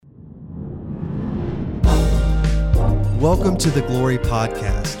Welcome to the Glory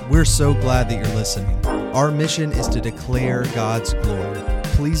Podcast. We're so glad that you're listening. Our mission is to declare God's glory.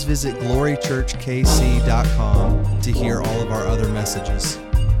 Please visit glorychurchkc.com to hear all of our other messages.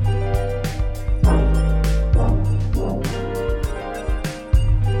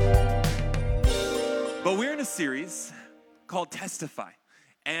 But we're in a series called Testify.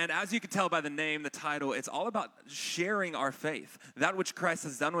 And as you can tell by the name, the title, it's all about sharing our faith, that which Christ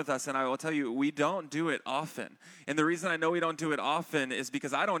has done with us. And I will tell you, we don't do it often. And the reason I know we don't do it often is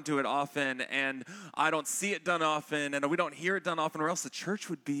because I don't do it often, and I don't see it done often, and we don't hear it done often, or else the church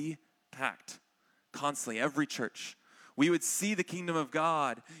would be packed constantly, every church. We would see the kingdom of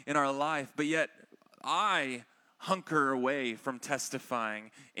God in our life, but yet I hunker away from testifying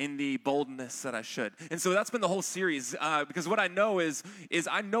in the boldness that I should. And so that's been the whole series, because what I know is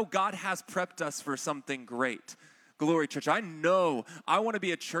I know God has prepped us for something great. Glory Church. I know I want to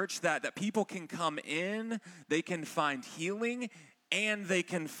be a church that people can come in, they can find healing, and they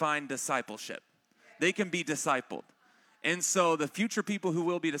can find discipleship. They can be discipled. And so the future people who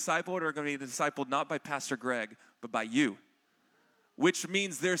will be discipled are going to be discipled not by Pastor Greg, but by you, which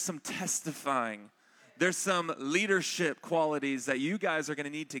means there's some testifying. There's some leadership qualities that you guys are going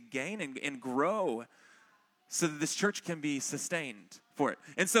to need to gain and grow so that this church can be sustained for it.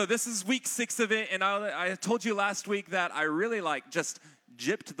 And so this is week 6 of it, and I told you last week that I really just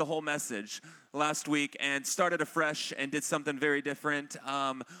gypped the whole message last week and started afresh and did something very different.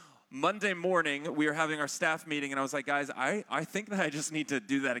 Monday morning, we were having our staff meeting, and I was like, guys, I think that I just need to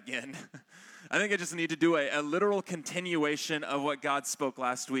do that again. I think I just need to do a literal continuation of what God spoke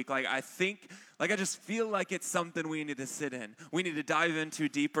last week. I just feel like it's something we need to sit in. We need to dive into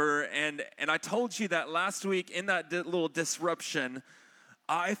deeper. And I told you that last week in that little disruption,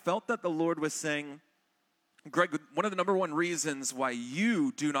 I felt that the Lord was saying, Greg, one of the number one reasons why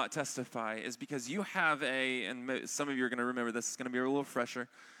you do not testify is because you have and some of you are going to remember this, it's going to be a little fresher.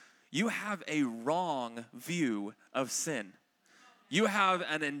 You have a wrong view of sin. You have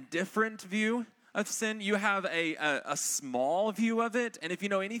an indifferent view of sin. You have a small view of it. And if you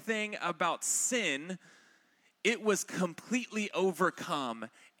know anything about sin, it was completely overcome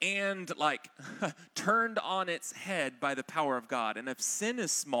and turned on its head by the power of God. And if sin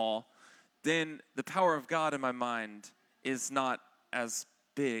is small, then the power of God in my mind is not as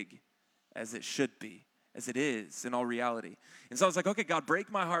big as it should be, as it is in all reality. And so I was like, okay, God, break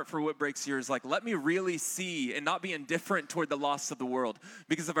my heart for what breaks yours. Let me really see and not be indifferent toward the loss of the world.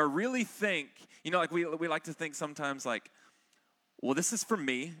 Because if I really think, we like to think sometimes well, this is for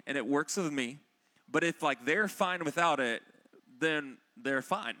me and it works with me. But if they're fine without it, then they're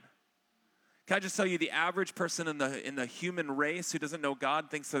fine. Can I just tell you, the average person in the human race who doesn't know God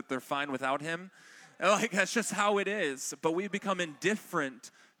thinks that they're fine without him. That's just how it is. But we become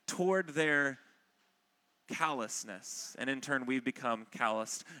indifferent toward their callousness, and in turn we've become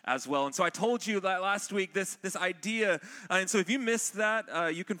calloused as well. And so I told you that last week, this idea, and so if you missed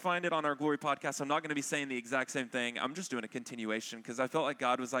that, you can find it on our Glory podcast. I'm not going to be saying the exact same thing. I'm just doing a continuation because I felt like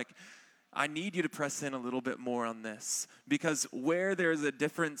God was like, I need you to press in a little bit more on this, because where there's a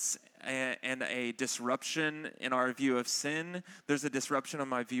difference and a disruption in our view of sin, there's a disruption on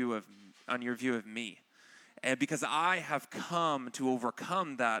your view of me. And because I have come to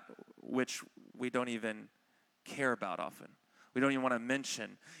overcome that which we don't even care about often. We don't even want to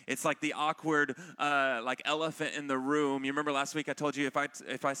mention. It's like the awkward elephant in the room. You remember last week I told you if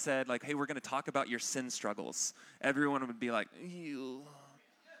I said hey, we're going to talk about your sin struggles, everyone would be like, ew.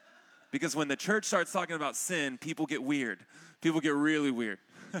 Because when the church starts talking about sin, people get weird. People get really weird.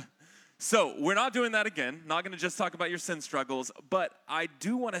 So we're not doing that again. Not going to just talk about your sin struggles, but I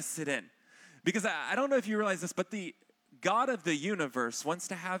do want to sit in. Because I don't know if you realize this, but the God of the universe wants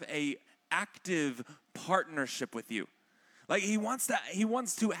to have a active partnership with you. He wants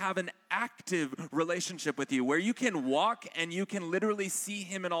to have an active relationship with you where you can walk and you can literally see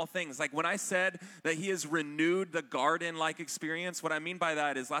him in all things. When I said that he has renewed the garden-like experience, what I mean by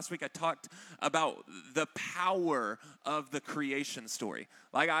that is last week I talked about the power of the creation story.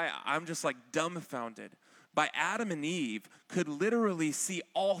 I'm just dumbfounded by Adam and Eve could literally see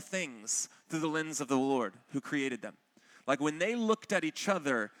all things through the lens of the Lord who created them. When they looked at each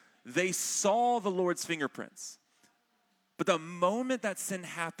other, they saw the Lord's fingerprints. But the moment that sin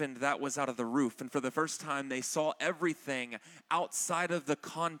happened, that was out of the roof. And for the first time, they saw everything outside of the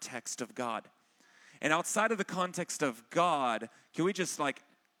context of God. And outside of the context of God, can we just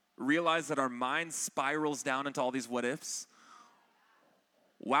realize that our mind spirals down into all these what ifs?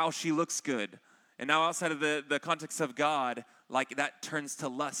 Wow, she looks good. And now outside of the context of God, like that turns to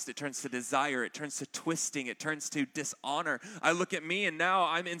lust, it turns to desire, it turns to twisting, it turns to dishonor. I look at me and now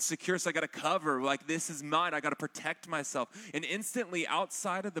I'm insecure, so I got to cover, like this is mine, I got to protect myself. And instantly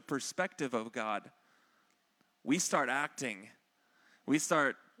outside of the perspective of God, we start acting, we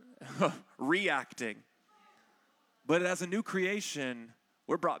start reacting. But as a new creation,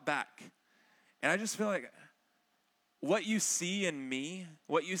 we're brought back. And I just feel like what you see in me,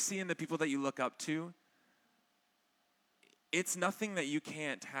 what you see in the people that you look up to, it's nothing that you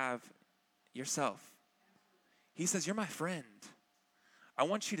can't have yourself. He says, you're my friend. I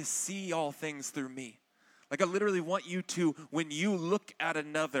want you to see all things through me. Like I literally want you to, when you look at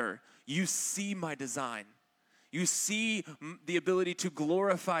another, you see my design. You see the ability to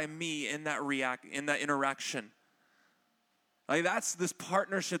glorify me in that interaction. Like that's this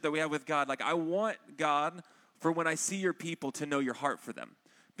partnership that we have with God. Like I want God for when I see your people to know your heart for them.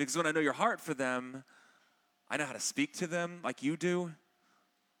 Because when I know your heart for them, I know how to speak to them like you do.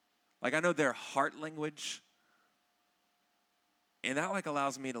 Like I know their heart language. And that like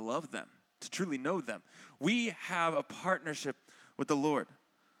allows me to love them, to truly know them. We have a partnership with the Lord.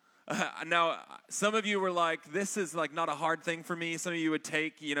 Now, some of you were like, this is like not a hard thing for me. Some of you would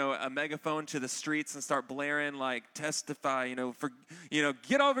take, a megaphone to the streets and start blaring like testify,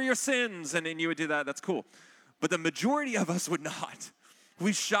 get over your sins. And then you would do that. That's cool. But the majority of us would not.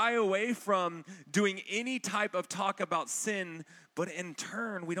 We shy away from doing any type of talk about sin, but in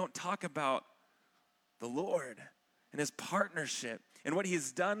turn, we don't talk about the Lord and his partnership and what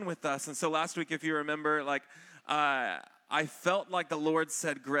he's done with us. And so last week, if you remember, I felt like the Lord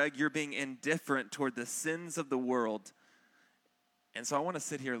said, Greg, you're being indifferent toward the sins of the world. And so I want to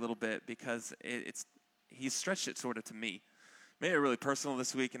sit here a little bit because he stretched it sort of to me. Made it really personal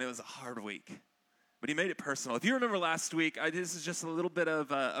this week, and it was a hard week. But he made it personal. If you remember last week, this is just a little bit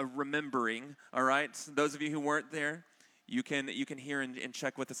of a remembering, all right? So those of you who weren't there, you can hear and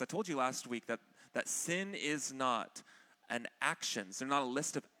check with us. I told you last week that sin is not an actions. They're not a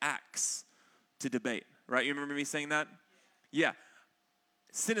list of acts to debate, right? You remember me saying that? Yeah.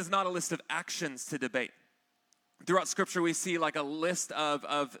 Sin is not a list of actions to debate. Throughout Scripture, we see like a list of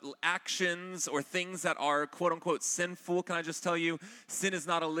actions or things that are quote unquote sinful. Can I just tell you, sin is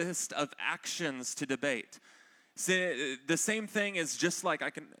not a list of actions to debate. Sin, the same thing is just like, I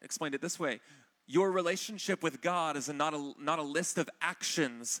can explain it this way. Your relationship with God is not a list of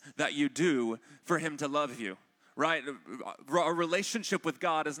actions that you do for him to love you. Right? A relationship with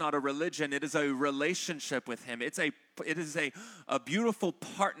God is not a religion. It is a relationship with him. It is a beautiful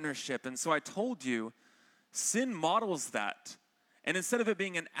partnership. And so I told you, sin models that. And instead of it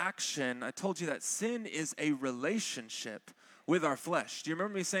being an action, I told you that sin is a relationship with our flesh. Do you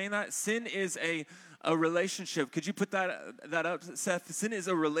remember me saying that? Sin is a relationship. Could you put that up, Seth? Sin is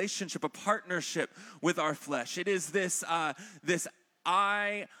a relationship, a partnership with our flesh. It is this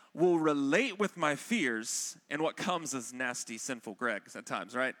I will relate with my fears, and what comes is nasty, sinful Gregs at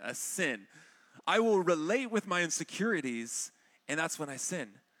times, right? A sin. I will relate with my insecurities, and that's when I sin.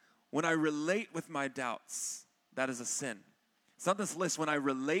 When I relate with my doubts, that is a sin. It's not this list. When I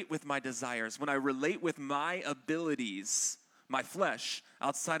relate with my desires, when I relate with my abilities, my flesh,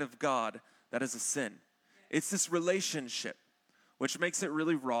 outside of God, that is a sin. It's this relationship, which makes it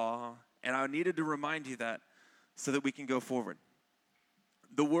really raw, and I needed to remind you that so that we can go forward.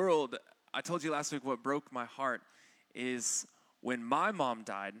 The world, I told you last week what broke my heart is when my mom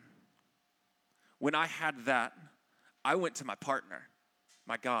died, when I had that, I went to my partner,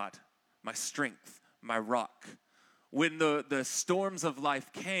 my God, my strength, my rock. When the storms of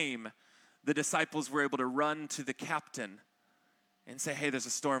life came, the disciples were able to run to the captain and say, hey, there's a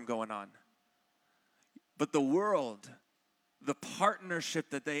storm going on. But the world, the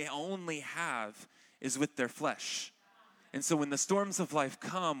partnership that they only have is with their flesh. And so when the storms of life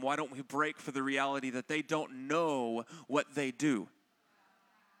come, why don't we break for the reality that they don't know what they do?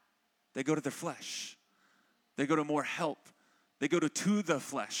 They go to their flesh. They go to more help. They go to the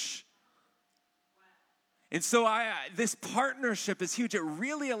flesh. And so this partnership is huge. It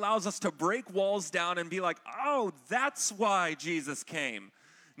really allows us to break walls down and be like, oh, that's why Jesus came.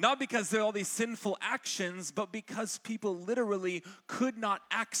 Not because there are all these sinful actions, but because people literally could not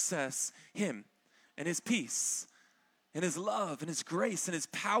access him and his peace and his love and his grace and his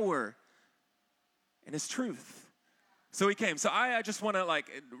power and his truth. So he came. So I just want to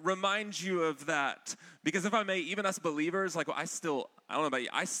remind you of that, because if I may, even us believers, I don't know about you,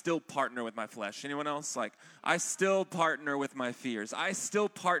 I still partner with my flesh. Anyone else? I still partner with my fears. I still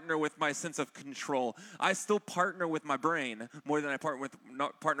partner with my sense of control. I still partner with my brain more than I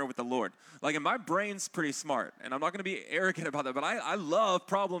partner with the Lord. And my brain's pretty smart, and I'm not going to be arrogant about that, but I love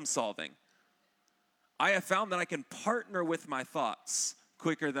problem solving. I have found that I can partner with my thoughts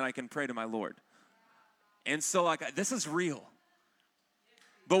quicker than I can pray to my Lord. And so, like, this is real.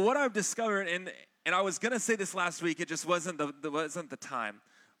 But what I've discovered, and I was going to say this last week, it just wasn't the time.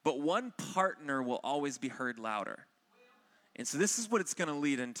 But one partner will always be heard louder. And so this is what it's going to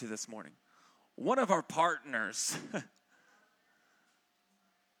lead into this morning. One of our partners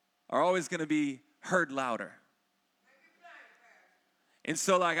are always going to be heard louder. And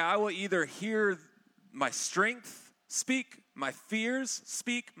so, like, I will either hear my strength speak, my fears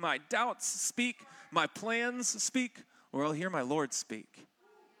speak, my doubts speak, my plans speak, or I'll hear my Lord speak.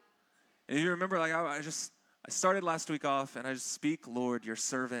 And you remember, like, I started last week off, and I just speak, Lord, your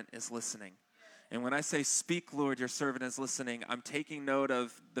servant is listening. And when I say speak, Lord, your servant is listening, I'm taking note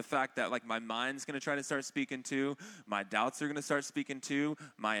of the fact that, like, my mind's going to try to start speaking too, my doubts are going to start speaking too,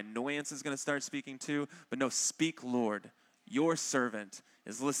 my annoyance is going to start speaking too. But no, speak, Lord, your servant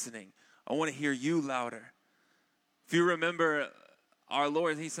is listening. I want to hear you louder. If you remember our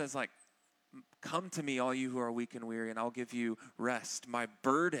Lord, he says, like, come to me, all you who are weak and weary, and I'll give you rest. My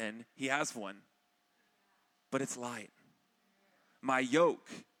burden, he has one, but it's light. My yoke,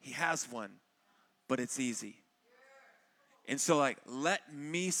 he has one, but it's easy. And so, like, let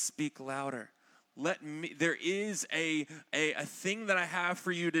me speak louder. There is a thing that I have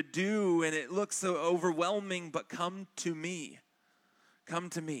for you to do, and it looks so overwhelming, but come to me. Come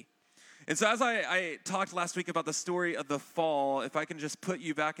to me. And so as I talked last week about the story of the fall, if I can just put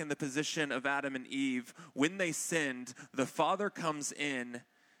you back in the position of Adam and Eve, when they sinned, the Father comes in,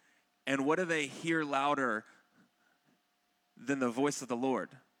 and what do they hear louder than the voice of the Lord?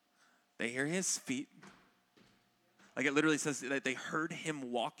 They hear his feet. Like, it literally says that they heard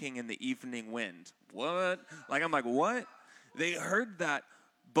him walking in the evening wind. What? Like, I'm like, what? They heard that,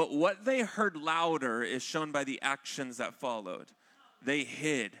 but what they heard louder is shown by the actions that followed. They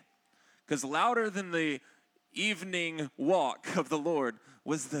hid. Because louder than the evening walk of the Lord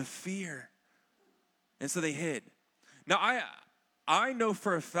was the fear. And so they hid. Now, I know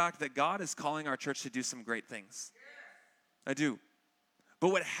for a fact that God is calling our church to do some great things. I do. But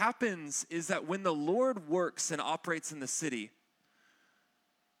what happens is that when the Lord works and operates in the city,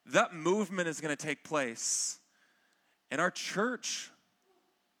 that movement is going to take place. And our church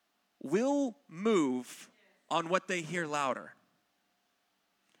will move on what they hear louder.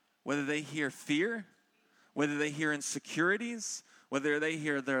 Whether they hear fear, whether they hear insecurities, whether they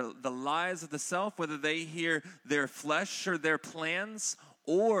hear the lies of the self, whether they hear their flesh or their plans,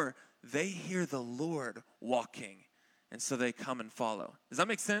 or they hear the Lord walking, and so they come and follow. Does that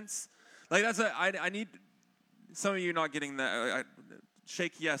make sense? Like, I need, some of you not getting that,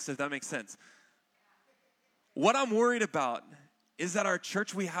 shake yes if that makes sense. What I'm worried about is that our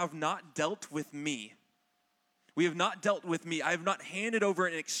church, we have not dealt with me. We have not dealt with me. I have not handed over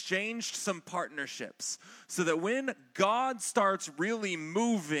and exchanged some partnerships so that when God starts really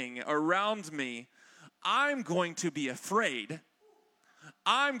moving around me, I'm going to be afraid.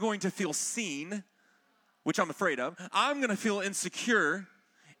 I'm going to feel seen, which I'm afraid of. I'm going to feel insecure,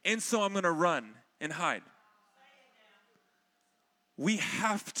 and so I'm going to run and hide. We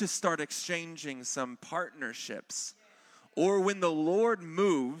have to start exchanging some partnerships, or when the Lord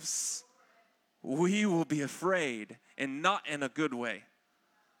moves, we will be afraid, and not in a good way.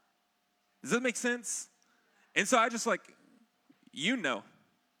 Does that make sense? And so I just, like, the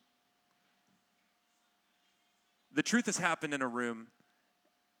truth has happened in a room,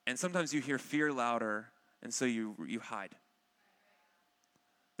 and sometimes you hear fear louder, and so you hide.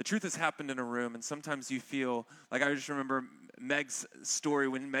 The truth has happened in a room, and sometimes you feel, like, I just remember Meg's story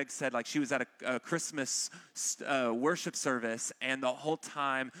when Meg said, like, she was at a Christmas worship service, and the whole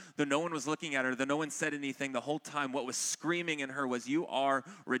time, though no one was looking at her, though no one said anything, the whole time what was screaming in her was, you are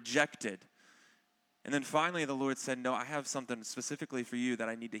rejected. And then finally the Lord said, no, I have something specifically for you that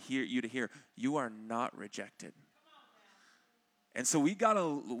I need to hear you to hear. You are not rejected. And so we got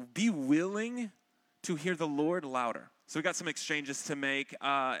to be willing to hear the Lord louder. So we got some exchanges to make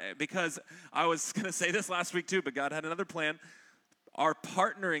because I was going to say this last week too, but God had another plan. Our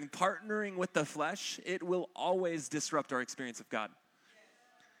partnering with the flesh, it will always disrupt our experience of God.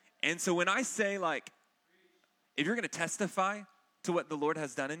 And so when I say, like, if you're going to testify to what the Lord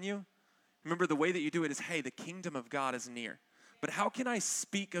has done in you, remember the way that you do it is, hey, the kingdom of God is near. But how can I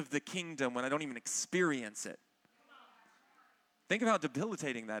speak of the kingdom when I don't even experience it? Think of how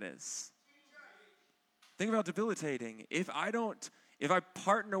debilitating that is. Think about debilitating. If I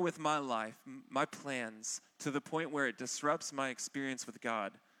partner with my life, my plans, to the point where it disrupts my experience with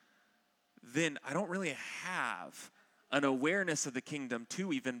God, then I don't really have an awareness of the kingdom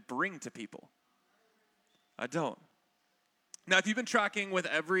to even bring to people. I don't. Now, if you've been tracking with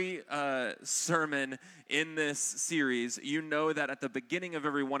every sermon in this series, you know that at the beginning of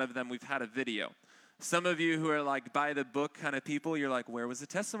every one of them, we've had a video. Some of you who are like by the book kind of people, you're like, where was the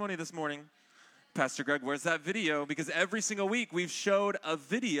testimony this morning? Pastor Greg, where's that video? Because every single week we've showed a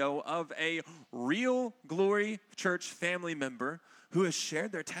video of a real Glory Church family member who has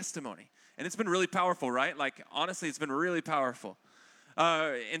shared their testimony. And it's been really powerful, right? Like, honestly, it's been really powerful.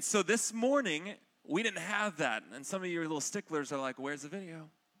 And so this morning, we didn't have that. And some of your little sticklers are like, where's the video?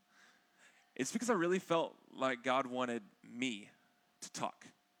 It's because I really felt like God wanted me to talk,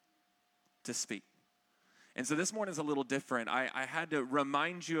 to speak. And so this morning is a little different. I had to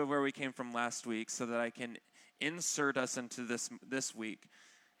remind you of where we came from last week so that I can insert us into this week.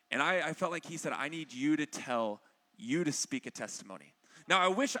 And I felt like he said, I need you to speak a testimony. Now, I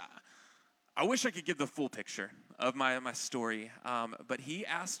wish I could give the full picture of my story. But he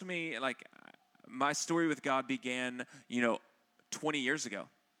asked me, like, my story with God began, 20 years ago.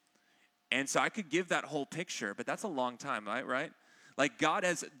 And so I could give that whole picture, but that's a long time, right? Like,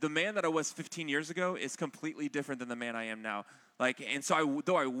 the man that I was 15 years ago is completely different than the man I am now. And so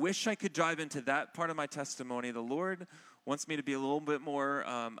though I wish I could dive into that part of my testimony, the Lord wants me to be a little bit more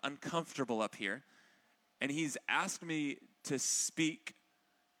uncomfortable up here. And he's asked me to speak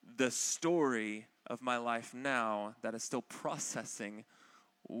the story of my life now that is still processing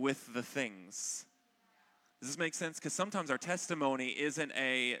with the things. Does this make sense? Because sometimes our testimony isn't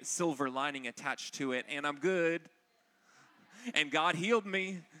a silver lining attached to it, and I'm good, and God healed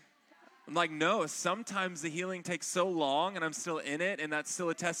me. I'm like, no, sometimes the healing takes so long, and I'm still in it, and that's still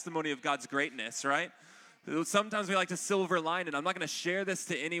a testimony of God's greatness, right? Sometimes we like to silver line it. I'm not going to share this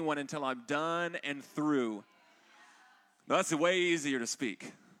to anyone until I'm done and through. Well, that's way easier to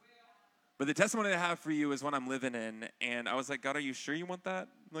speak. But the testimony I have for you is one I'm living in, and I was like, God, are you sure you want that,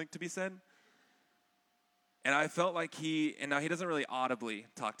 to be said? And I felt like and now he doesn't really audibly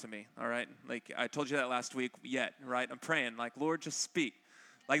talk to me, all right? Like, I told you that last week yet, right? I'm praying, like, Lord, just speak.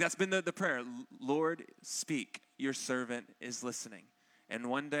 Like, that's been the prayer. Lord, speak. Your servant is listening. And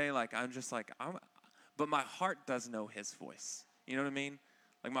one day, I'm just like, but my heart does know his voice. You know what I mean?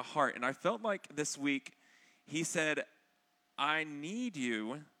 Like, my heart. And I felt like this week, he said, I need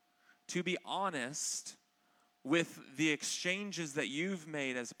you to be honest with the exchanges that you've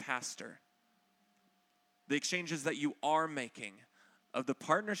made as a pastor. The exchanges that you are making of the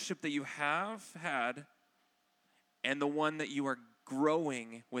partnership that you have had and the one that you are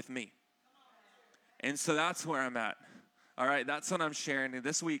growing with me. And so that's where I'm at. All right, that's what I'm sharing.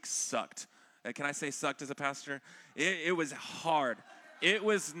 This week sucked. Can I say sucked as a pastor? It was hard. It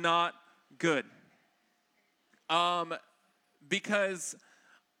was not good. Because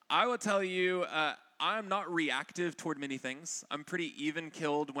I will tell you, I'm not reactive toward many things. I'm pretty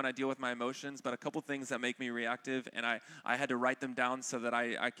even-keeled when I deal with my emotions, but a couple things that make me reactive, and I had to write them down so that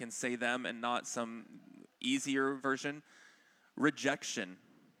I can say them and not some easier version. Rejection.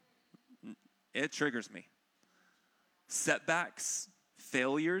 It triggers me. Setbacks,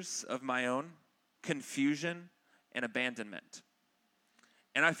 failures of my own, confusion, and abandonment.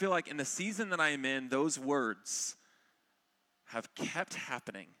 And I feel like in the season that I am in, those words have kept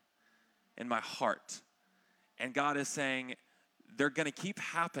happening in my heart. And God is saying, they're going to keep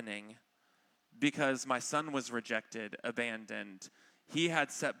happening because my son was rejected, abandoned. He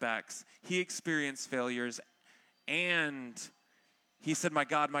had setbacks. He experienced failures. And he said, my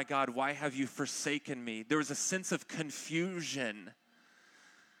God, why have you forsaken me? There was a sense of confusion.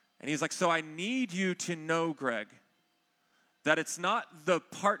 And he's like, so I need you to know, Greg, that it's not the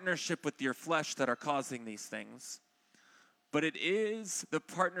partnership with your flesh that are causing these things, but it is the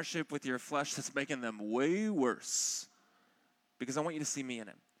partnership with your flesh that's making them way worse, because I want you to see me in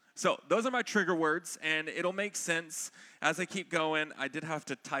it. So those are my trigger words, and it'll make sense as I keep going. I did have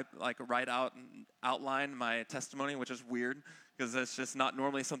to write out and outline my testimony, which is weird because that's just not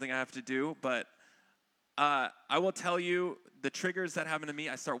normally something I have to do. But I will tell you the triggers that happen to me.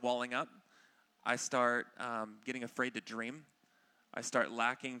 I start walling up. I start getting afraid to dream. I start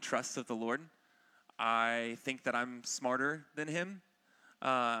lacking trust of the Lord. I think that I'm smarter than him, if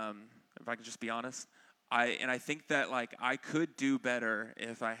I could just be honest. I think that, I could do better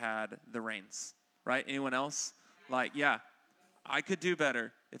if I had the reins, right? Anyone else? Yeah, I could do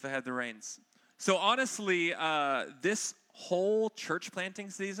better if I had the reins. So honestly, this whole church planting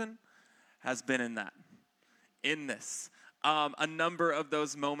season has been in this. A number of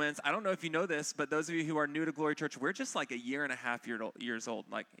those moments. I don't know if you know this, but those of you who are new to Glory Church, we're just a year and a half years old.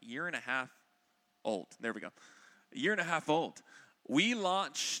 A year and a half old. There we go. A year and a half old. We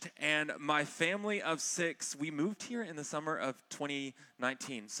launched, and my family of 6, we moved here in the summer of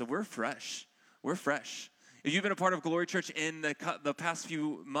 2019. So we're fresh. We're fresh. If you've been a part of Glory Church in the past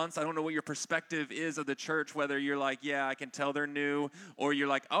few months, I don't know what your perspective is of the church, whether you're like, yeah, I can tell they're new, or you're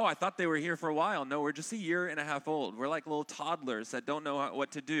like, oh, I thought they were here for a while. No, we're just a year and a half old. We're like little toddlers that don't know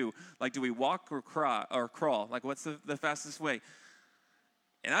what to do. Like, do we walk or crawl? Like, what's the fastest way?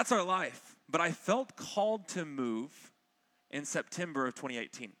 And that's our life. But I felt called to move in September of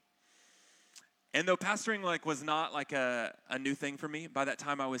 2018. And though pastoring was not a new thing for me, by that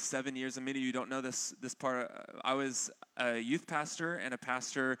time I was 7 years, and many of you don't know this part, I was a youth pastor and a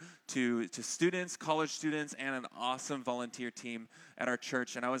pastor to students, college students, and an awesome volunteer team at our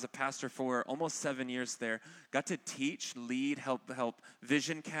church. And I was a pastor for almost 7 years there. Got to teach, lead, help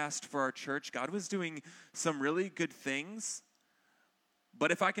vision cast for our church. God was doing some really good things.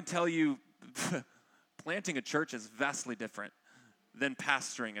 But if I can tell you, planting a church is vastly different than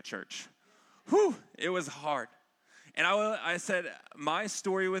pastoring a church. Whew, it was hard. And I said, my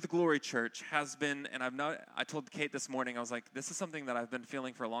story with Glory Church has been, and I told Kate this morning, I was like, this is something that I've been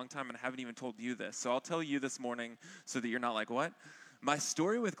feeling for a long time and I haven't even told you this. So I'll tell you this morning so that you're not like, what? My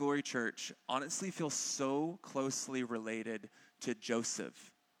story with Glory Church honestly feels so closely related to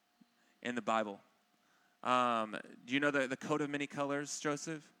Joseph in the Bible. Do you know the coat of many colors,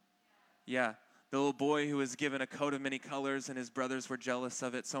 Joseph? Yeah. The little boy who was given a coat of many colors, and his brothers were jealous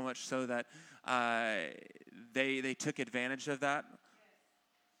of it so much so that they took advantage of that.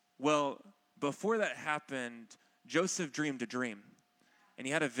 Well, before that happened, Joseph dreamed a dream, and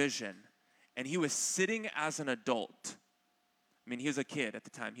he had a vision, and he was sitting as an adult. I mean, he was a kid at the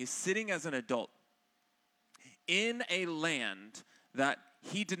time. He's sitting as an adult in a land that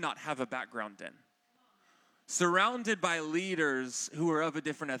he did not have a background in, surrounded by leaders who were of a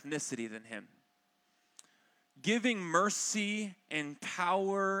different ethnicity than him, giving mercy and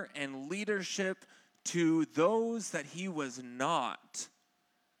power and leadership to those that he was not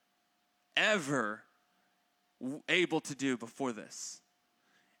ever able to do before this.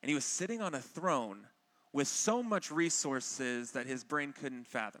 And he was sitting on a throne with so much resources that his brain couldn't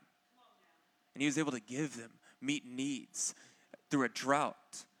fathom. And he was able to give them, meet needs through a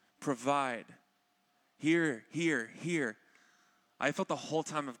drought, provide. Here. I felt the whole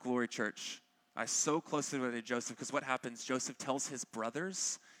time of Glory Church, I so closely related to Joseph, because what happens, Joseph tells his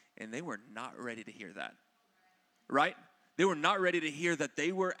brothers, and they were not ready to hear that, right? They were not ready to hear that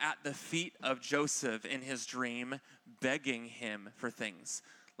they were at the feet of Joseph in his dream, begging him for things.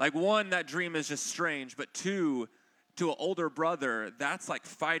 Like, one, that dream is just strange, but two, to an older brother, that's like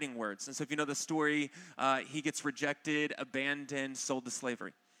fighting words. And so if you know the story, he gets rejected, abandoned, sold to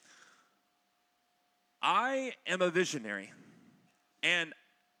slavery. I am a visionary, and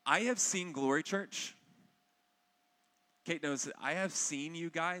I have seen Glory Church. Kate knows that I have seen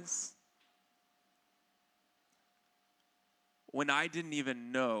you guys when I didn't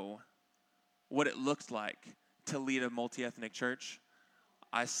even know what it looked like to lead a multi-ethnic church.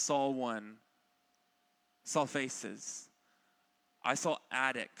 I saw faces. I saw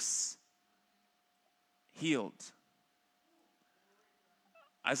addicts healed.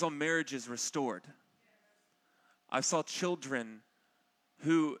 I saw marriages restored. I saw children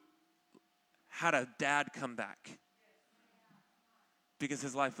who had a dad come back because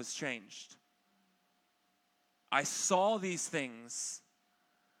his life was changed. I saw these things.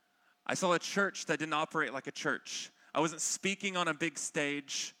 I saw a church that didn't operate like a church. I wasn't speaking on a big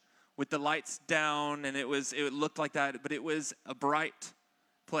stage with the lights down, and it looked like that, but it was a bright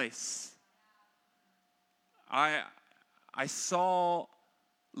place. I saw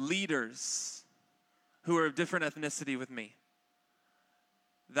leaders who were of different ethnicity with me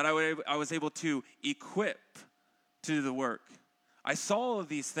that I was able to equip to do the work. I saw all of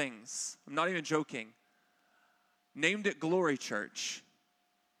these things. I'm not even joking. Named it Glory Church.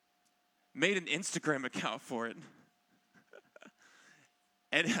 Made an Instagram account for it.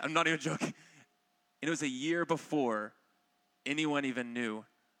 And I'm not even joking. And it was a year before anyone even knew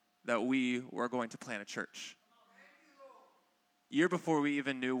that we were going to plant a church. Year before we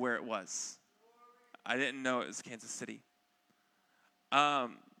even knew where it was. I didn't know it was Kansas City. I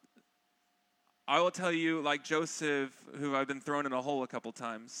will tell you, like Joseph, who I've been thrown in a hole a couple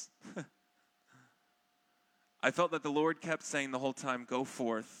times, I felt that the Lord kept saying the whole time, go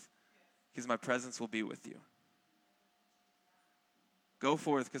forth, because my presence will be with you. Go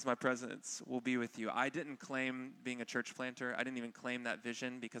forth, because my presence will be with you. I didn't claim being a church planter. I didn't even claim that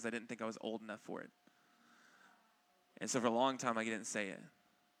vision because I didn't think I was old enough for it. And so for a long time, I didn't say it.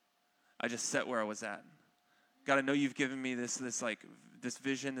 I just sat where I was at. God, I know you've given me this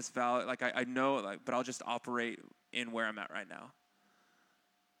vision, this value. Like, I know, but I'll just operate in where I'm at right now.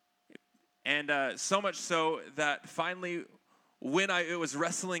 And so much so that finally when it was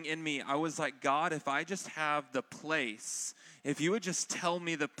wrestling in me, I was like, God, if I just have the place, if you would just tell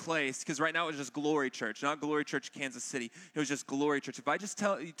me the place, because right now it was just Glory Church, not Glory Church Kansas City. It was just Glory Church. If I just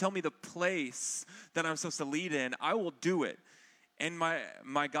tell me the place that I'm supposed to lead in, I will do it. And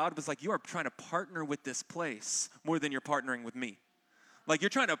my God was like, you are trying to partner with this place more than you're partnering with me. Like, you're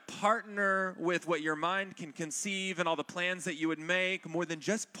trying to partner with what your mind can conceive and all the plans that you would make more than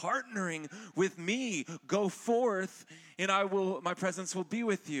just partnering with me. Go forth and my presence will be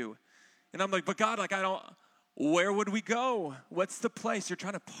with you. And I'm like, but God, like, where would we go? What's the place? You're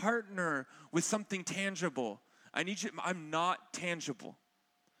trying to partner with something tangible. I'm not tangible.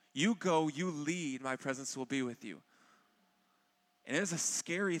 You go, you lead, my presence will be with you. And it was a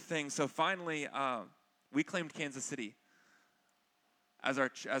scary thing. So finally, we claimed Kansas City as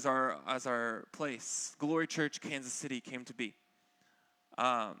our place. Glory Church Kansas City came to be.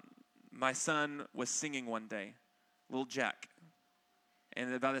 My son was singing one day, little Jack.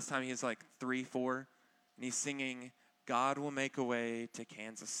 And about this time he was like 3, 4, and he's singing, God will make a way to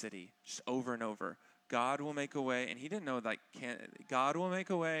Kansas City, just over and over. God will make a way, and he didn't know, like, God will make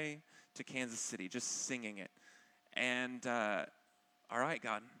a way to Kansas City, just singing it. And, all right,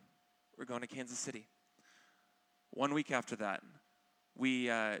 God, we're going to Kansas City. 1 week after that, we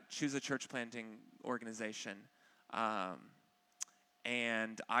choose a church planting organization,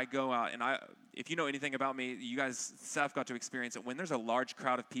 and I go out, and if you know anything about me, you guys, staff got to experience it. When there's a large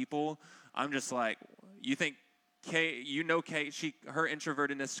crowd of people, I'm just like, you think Kate, Kate, her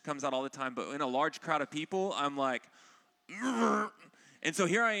introvertedness comes out all the time, but in a large crowd of people, I'm like, and so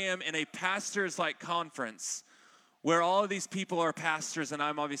here I am in a pastor's like conference, where all of these people are pastors, and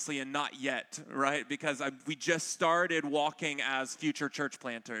I'm obviously a not yet, right? Because we just started walking as future church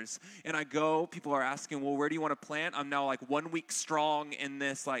planters. And I go, people are asking, well, where do you want to plant? I'm now like 1 week strong in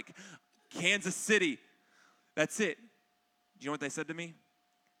this, like, Kansas City. That's it. Do you know what they said to me?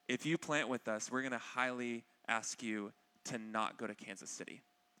 If you plant with us, we're going to highly ask you to not go to Kansas City.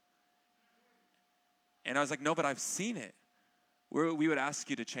 And I was like, no, but I've seen it. We would ask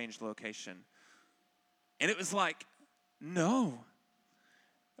you to change the location. And it was like, no.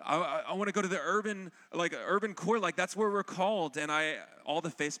 I want to go to the urban core, like that's where we're called. And all the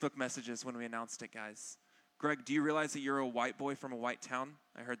Facebook messages when we announced it, guys. Greg, do you realize that you're a white boy from a white town?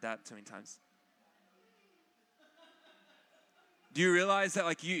 I heard that too many times. Do you realize that,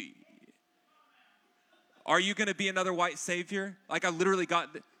 like, are you going to be another white savior? Like, I literally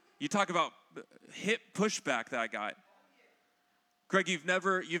you talk about hip pushback that I got. Greg, you've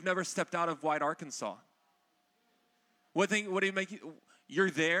never stepped out of white Arkansas. What do you make you? You're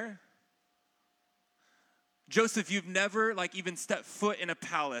there? Joseph, you've never, like, even stepped foot in a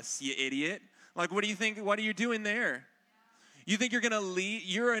palace, you idiot. Like, what do you think? What are you doing there? You think you're going to lead?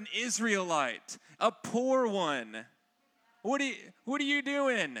 You're an Israelite, a poor one. What are you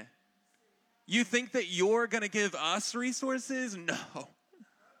doing? You think that you're going to give us resources? No.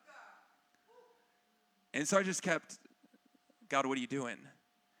 And so I just kept, God, what are you doing?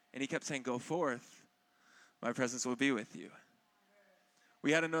 And he kept saying, go forth. My presence will be with you.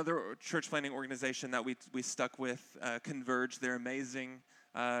 We had another church planting organization that we stuck with, Converge. They're amazing.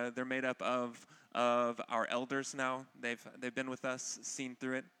 They're made up of our elders now. They've been with us, seen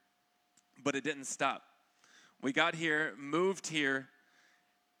through it. But it didn't stop. We got here, moved here,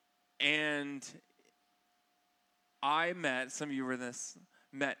 and I some of you were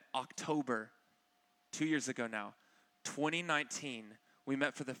met October, 2 years ago now, 2019. We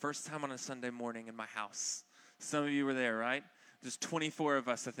met for the first time on a Sunday morning in my house. Some of you were there, right? There's 24 of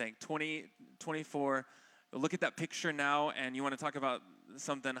us, I think. 24. Look at that picture now, and you want to talk about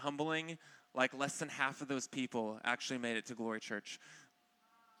something humbling? Like, less than half of those people actually made it to Glory Church.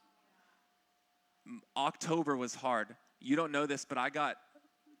 October was hard. You don't know this, but I got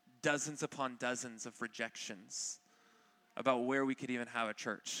dozens upon dozens of rejections about where we could even have a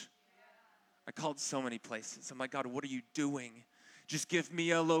church. I called so many places. I'm like, God, what are you doing? Just give me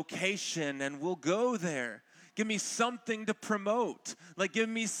a location and we'll go there. Give me something to promote. Like, give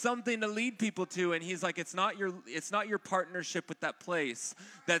me something to lead people to. And he's like, it's not your partnership with that place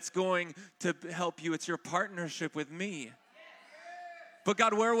that's going to help you. It's your partnership with me. But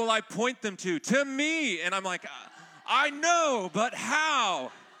God, where will I point them to? To me. And I'm like, I know, but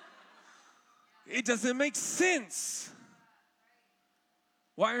how? It doesn't make sense.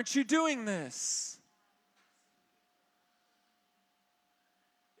 Why aren't you doing this?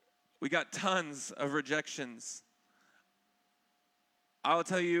 We got tons of rejections. I'll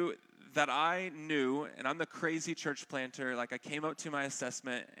tell you, that I knew, and I'm the crazy church planter, like I came up to my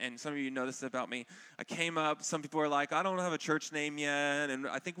assessment, and some of you know this about me. I came up, some people are like, I don't have a church name yet, and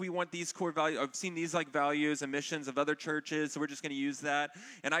I think we want these core values. I've seen these like values and missions of other churches, so we're just going to use that.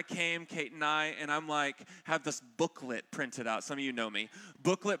 And I came, Kate and I, and I'm like, have this booklet printed out. Some of you know me.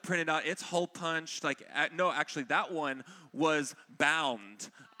 Booklet printed out, it's hole punched. Like, no, actually, that one was bound.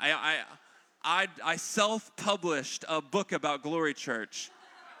 I self-published a book about Glory Church.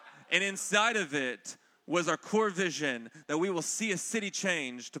 And inside of it was our core vision that we will see a city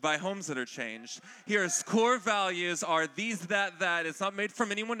changed by homes that are changed. Here's core values are these, that. It's not made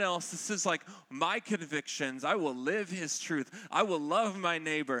from anyone else. This is like my convictions. I will live his truth. I will love my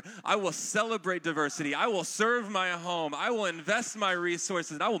neighbor. I will celebrate diversity. I will serve my home. I will invest my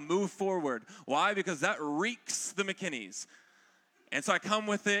resources. And I will move forward. Why? Because that reeks the McKinneys. And so I come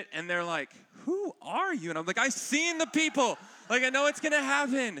with it, and they're like, who are you? And I'm like, I've seen the people. Like, I know it's going to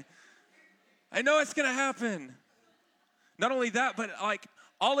happen. I know it's going to happen. Not only that, but like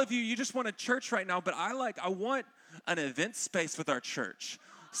all of you just want a church right now, but I want an event space with our church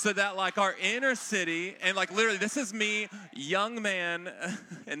so that like our inner city, and like literally this is me, young man,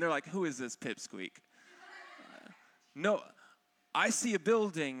 and they're like, who is this pipsqueak? No, I see a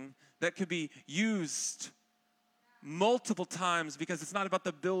building that could be used multiple times because it's not about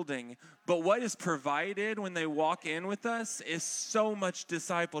the building, but what is provided when they walk in with us is so much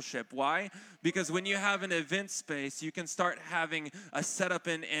discipleship. Why? Because when you have an event space, you can start having a setup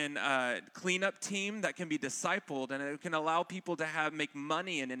and cleanup team that can be discipled, and it can allow people to make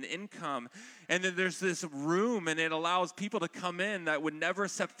money and an income. And then there's this room, and it allows people to come in that would never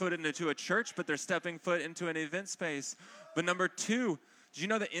step foot into a church, but they're stepping foot into an event space. But number two, did you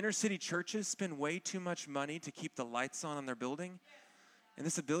know that inner city churches spend way too much money to keep the lights on their building? And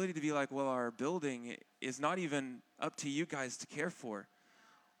this ability to be like, well, our building is not even up to you guys to care for.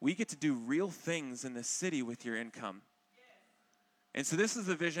 We get to do real things in the city with your income. And so this is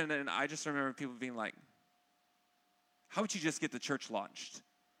the vision, and I just remember people being like, how would you just get the church launched?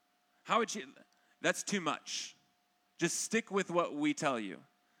 How would you? That's too much. Just stick with what we tell you.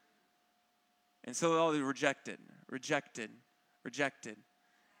 And so all rejected.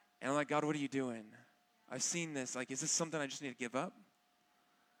 And I'm like, God, what are you doing? I've seen this. Like, is this something I just need to give up?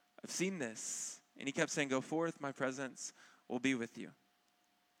 I've seen this. And he kept saying, go forth. My presence will be with you.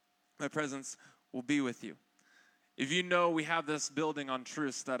 My presence will be with you. If you know, we have this building on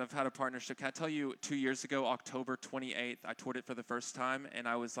Truce that I've had a partnership. Can I tell you, 2 years ago, October 28th, I toured it for the first time. And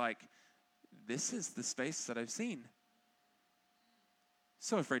I was like, this is the space that I've seen.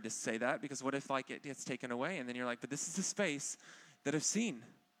 So afraid to say that, because what if like it gets taken away, and then you're like, but this is the space that I've seen.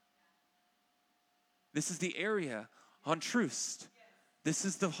 This is the area on Truce. This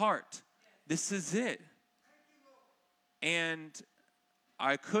is the heart. This is it. And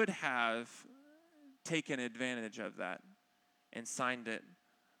I could have taken advantage of that and signed it,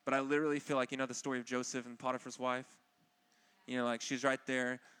 but I literally feel like, you know the story of Joseph and Potiphar's wife? You know, like she's right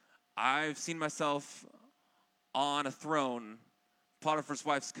there. I've seen myself on a throne. Potiphar's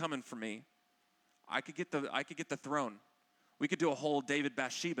wife's coming for me. I could get the throne. We could do a whole David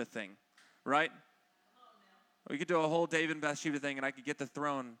Bathsheba thing, right? We could do a whole David Bathsheba thing, and I could get the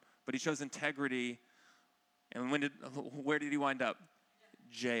throne. But he chose integrity, and where did he wind up?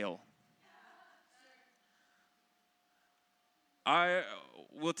 Jail. I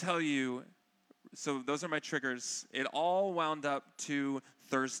will tell you. So those are my triggers. It all wound up to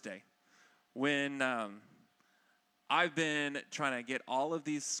Thursday, when. I've been trying to get all of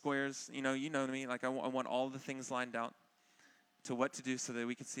these squares, you know me, like I want all the things lined out to what to do so that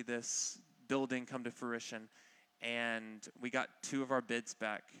we can see this building come to fruition. And we got 2 of our bids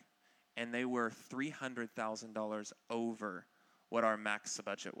back, and they were $300,000 over what our max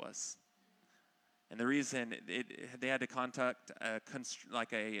budget was. And the reason they had to contact a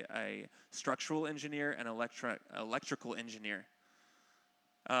structural engineer and electrical engineer.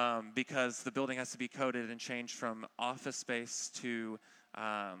 Because the building has to be coded and changed from office space to,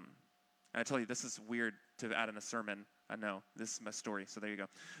 I tell you, this is weird to add in a sermon. I know, this is my story, so there you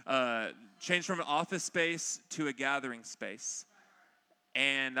go. Change from an office space to a gathering space.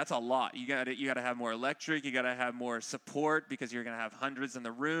 And that's a lot. You gotta have more electric, you gotta have more support, because you're gonna have hundreds in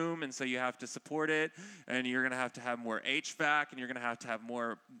the room, and so you have to support it, and you're gonna have to have more HVAC, and you're gonna have to have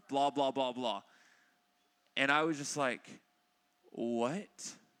more blah, blah, blah, blah. And I was just like,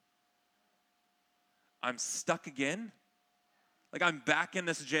 what? I'm stuck again? Like I'm back in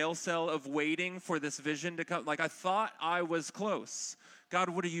this jail cell of waiting for this vision to come. Like I thought I was close. God,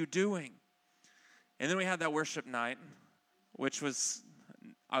 what are you doing? And then we had that worship night, which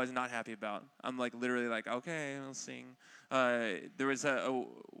I was not happy about. I'm like literally like, okay, I'll sing. There was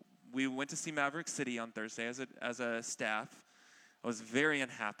we went to see Maverick City on Thursday as a staff. I was very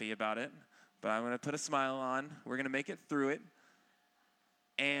unhappy about it, but I'm going to put a smile on. We're going to make it through it.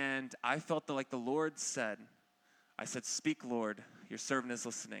 And I felt like the Lord said, I said, speak, Lord, your servant is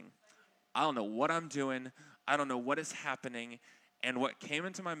listening. I don't know what I'm doing. I don't know what is happening. And what came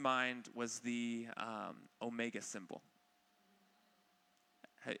into my mind was the Omega symbol.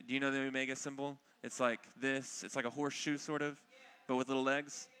 Do you know the Omega symbol? It's like this. It's like a horseshoe sort of, but with little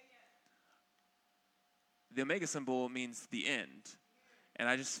legs. The Omega symbol means the end. And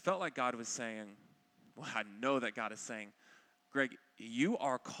I just felt like God was saying, well, I know that God is saying, Greg, you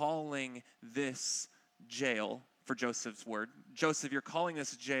are calling this jail, for Joseph's word, Joseph, you're calling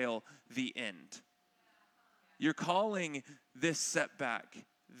this jail the end. You're calling this setback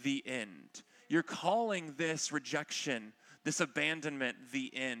the end. You're calling this rejection, this abandonment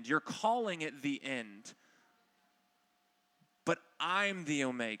the end. You're calling it the end. But I'm the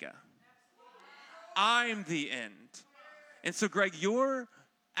Omega. I'm the end. And so, Greg, you're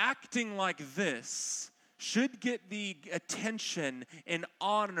acting like this should get the attention and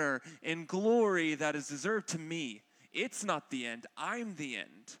honor and glory that is deserved to me. It's not the end. I'm the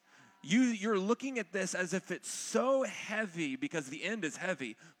end. You're looking at this as if it's so heavy because the end is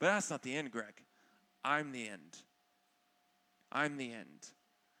heavy, but that's not the end, Greg. I'm the end. I'm the end.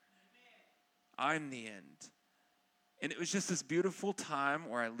 I'm the end. And it was just this beautiful time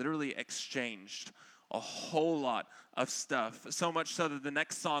where I literally exchanged a whole lot of stuff. So much so that the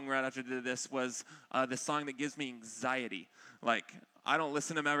next song right after this was the song that gives me anxiety. Like, I don't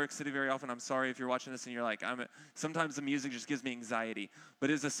listen to Maverick City very often. I'm sorry if you're watching this and you're like, sometimes the music just gives me anxiety. But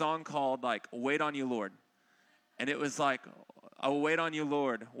it's a song called, like, Wait on You, Lord. And it was like, I will wait on you,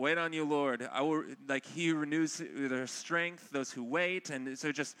 Lord. Wait on you, Lord. I will, like, he renews their strength, those who wait. And so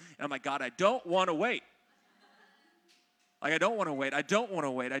and I'm like, God, I don't want to wait. Like, I don't want to wait. I don't want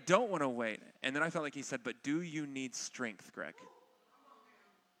to wait. I don't want to wait. And then I felt like he said, but do you need strength, Greg?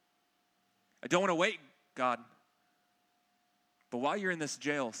 I don't want to wait, God. But while you're in this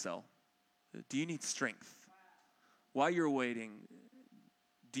jail cell, do you need strength? While you're waiting,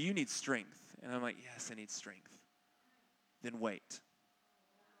 do you need strength? And I'm like, yes, I need strength. Then wait.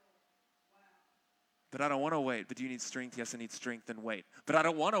 But I don't want to wait. But do you need strength? Yes, I need strength. Then wait. But I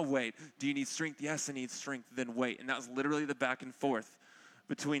don't want to wait. Do you need strength? Yes, I need strength. Then wait. And that was literally the back and forth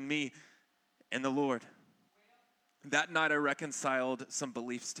between me and the Lord. That night I reconciled some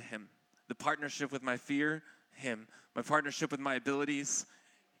beliefs to him. The partnership with my fear, him. My partnership with my abilities,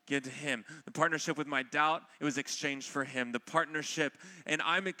 give to him. The partnership with my doubt, it was exchanged for him. The partnership, and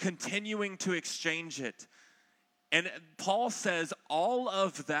I'm continuing to exchange it. And Paul says all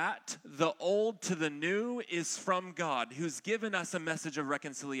of that, the old to the new, is from God, who's given us a message of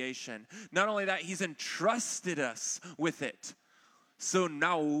reconciliation. Not only that, he's entrusted us with it. So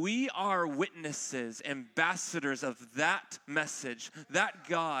now we are witnesses, ambassadors of that message, that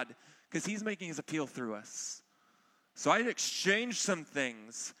God, because he's making his appeal through us. So I exchanged some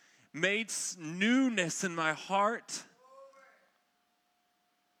things, made newness in my heart,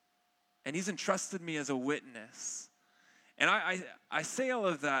 and he's entrusted me as a witness. And I say all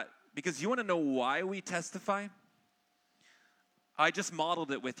of that because you want to know why we testify? I just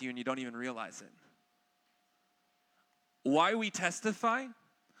modeled it with you and you don't even realize it. Why we testify?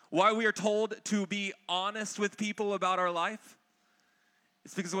 Why we are told to be honest with people about our life?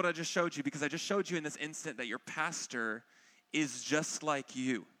 It's because of what I just showed you. Because I just showed you in this instant that your pastor is just like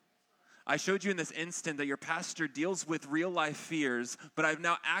you. I showed you in this instant that your pastor deals with real life fears, but I've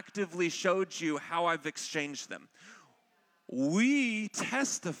now actively showed you how I've exchanged them. We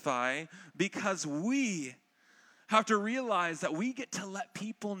testify because we have to realize that we get to let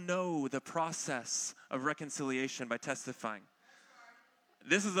people know the process of reconciliation by testifying.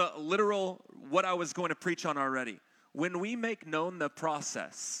 This is a literal what I was going to preach on already. When we make known the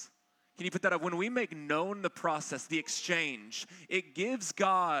process, can you put that up? When we make known the process, the exchange, it gives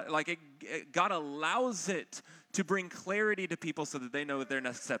God, God allows it to bring clarity to people so that they know what their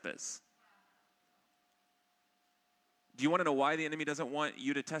next step is. Do you want to know why the enemy doesn't want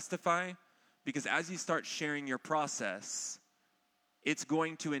you to testify? Because as you start sharing your process, it's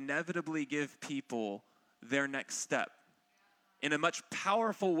going to inevitably give people their next step in a much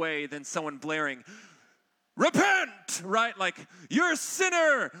powerful way than someone blaring, repent, right? Like, you're a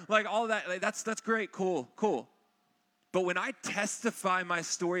sinner. Like, all that, like, that's great, cool. But when I testify my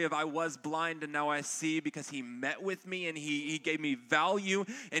story of I was blind and now I see because he met with me and he gave me value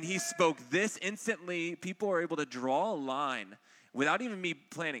and he spoke this instantly, people are able to draw a line without even me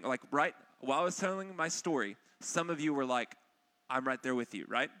planning. Like, right while I was telling my story, some of you were like, I'm right there with you,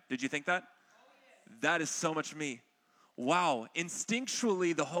 right? Did you think that? That is so much me. wow,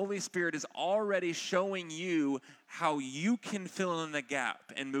 instinctually, the Holy Spirit is already showing you how you can fill in the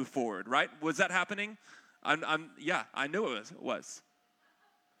gap and move forward, right? Was that happening? Yeah, I knew it was.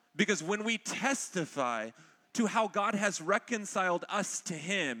 Because when we testify to how God has reconciled us to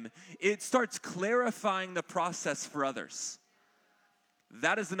him, it starts clarifying the process for others.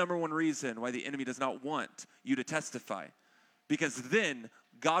 That is the number one reason why the enemy does not want you to testify. Because then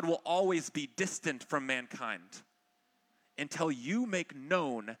God will always be distant from mankind until you make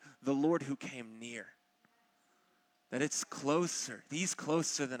known the Lord who came near. That it's closer. He's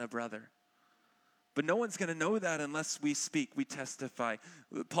closer than a brother. But no one's going to know that unless we speak, we testify.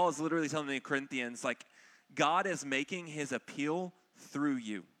 Paul is literally telling the Corinthians, like, God is making his appeal through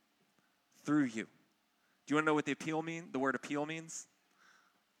you. Through you. Do you want to know what the word appeal means?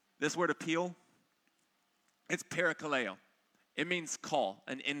 This word appeal, it's parakaleo. It means call,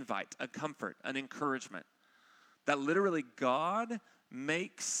 an invite, a comfort, an encouragement. That literally God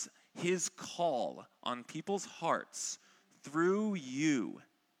makes his call on people's hearts through you.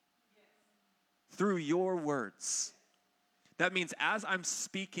 Through your words. That means as I'm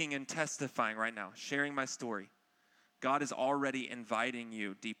speaking and testifying right now, sharing my story, God is already inviting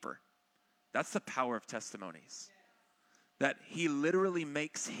you deeper. That's the power of testimonies. That he literally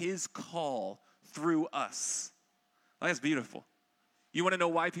makes his call through us. That's beautiful. You want to know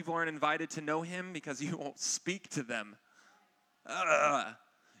why people aren't invited to know him? Because you won't speak to them.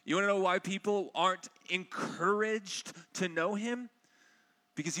 You want to know why people aren't encouraged to know him?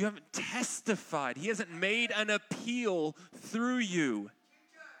 Because you haven't testified. He hasn't made an appeal through you.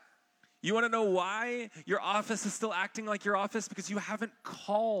 You want to know why your office is still acting like your office? Because you haven't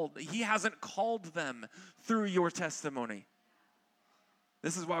called. He hasn't called them through your testimony.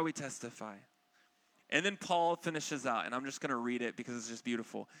 This is why we testify. And then Paul finishes out, and I'm just going to read it because it's just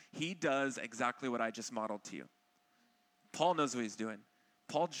beautiful. He does exactly what I just modeled to you. Paul knows what he's doing.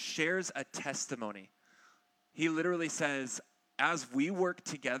 Paul shares a testimony. He literally says, as we work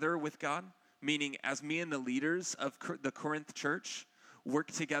together with God, meaning as me and the leaders of the Corinth church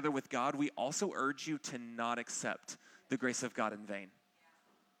work together with God, we also urge you to not accept the grace of God in vain.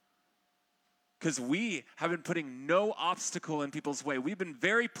 Because we have been putting no obstacle in people's way. We've been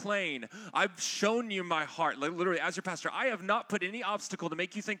very plain. I've shown you my heart. Like literally, as your pastor, I have not put any obstacle to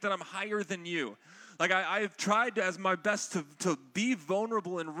make you think that I'm higher than you. Like I've tried as my best to be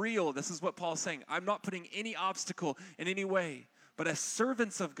vulnerable and real. This is what Paul's saying. I'm not putting any obstacle in any way. But as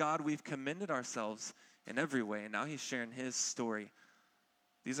servants of God, we've commended ourselves in every way. And now he's sharing his story.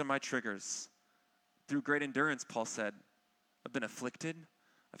 These are my triggers. Through great endurance, Paul said, I've been afflicted.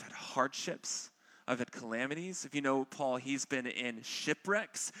 I've had hardships. I've had calamities. If you know Paul, he's been in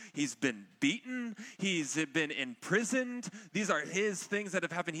shipwrecks. He's been beaten. He's been imprisoned. These are his things that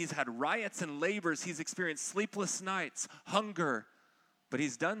have happened. He's had riots and labors. He's experienced sleepless nights, hunger. But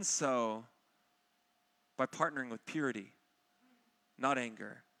he's done so by partnering with purity, not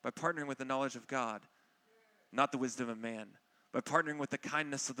anger. By partnering with the knowledge of God, not the wisdom of man. By partnering with the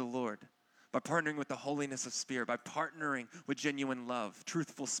kindness of the Lord. By partnering with the holiness of spirit, by partnering with genuine love,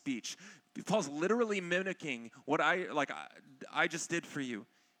 truthful speech. Paul's literally mimicking what I just did for you.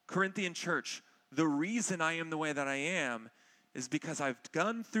 Corinthian church, the reason I am the way that I am is because I've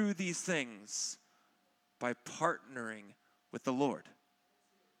gone through these things by partnering with the Lord.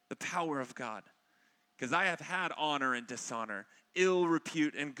 The power of God. Because I have had honor and dishonor, ill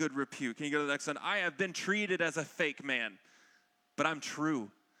repute and good repute. Can you go to the next one? I have been treated as a fake man, but I'm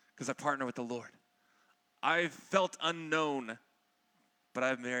true. Because I partner with the Lord. I've felt unknown, but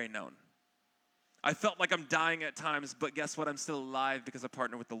I'm very known. I felt like I'm dying at times, but guess what? I'm still alive because I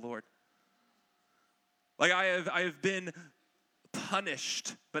partner with the Lord. Like I have been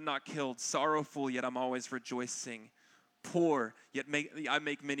punished, but not killed. Sorrowful, yet I'm always rejoicing. Poor, yet I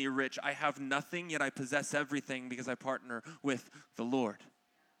make many rich. I have nothing, yet I possess everything because I partner with the Lord.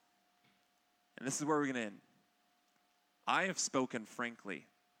 And this is where we're going to end. I have spoken frankly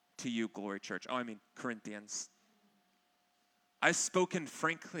to you, Glory Church. Corinthians. I've spoken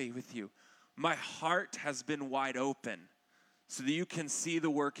frankly with you. My heart has been wide open so that you can see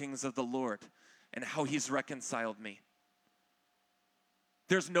the workings of the Lord and how he's reconciled me.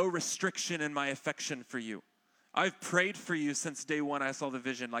 There's no restriction in my affection for you. I've prayed for you since day one I saw the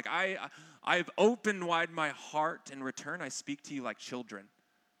vision. Like I've opened wide my heart. In return, I speak to you like children.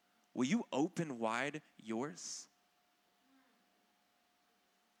 Will you open wide yours?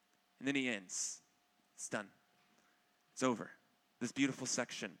 And then he ends. It's done. It's over. This beautiful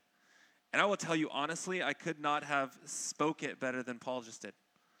section. And I will tell you honestly, I could not have spoke it better than Paul just did.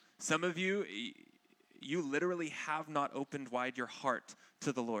 Some of you, you literally have not opened wide your heart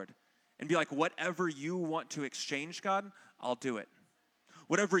to the Lord. and be like, whatever you want to exchange, God, I'll do it.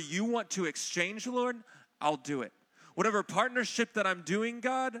 Whatever you want to exchange, Lord, I'll do it. Whatever partnership that I'm doing,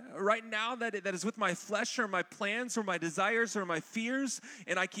 God, right now that is with my flesh or my plans or my desires or my fears,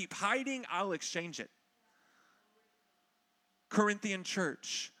 and I keep hiding, I'll exchange it. Corinthian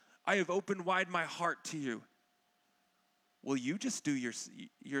church, I have opened wide my heart to you. Will you just do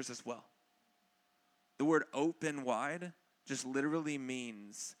yours as well? The word open wide just literally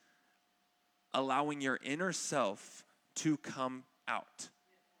means allowing your inner self to come out.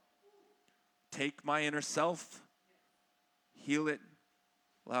 Take my inner self, heal it,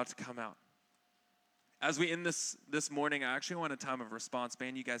 allow it to come out. As we end this morning, I actually want a time of response.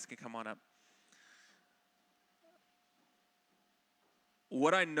 Band, you guys can come on up.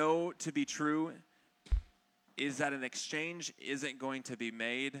 What I know to be true is that an exchange isn't going to be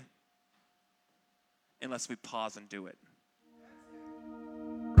made unless we pause and do it.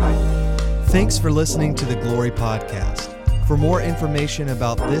 Thanks for listening to the Glory Podcast. For more information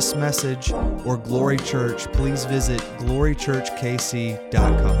about this message or Glory Church, please visit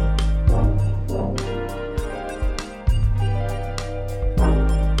glorychurchkc.com.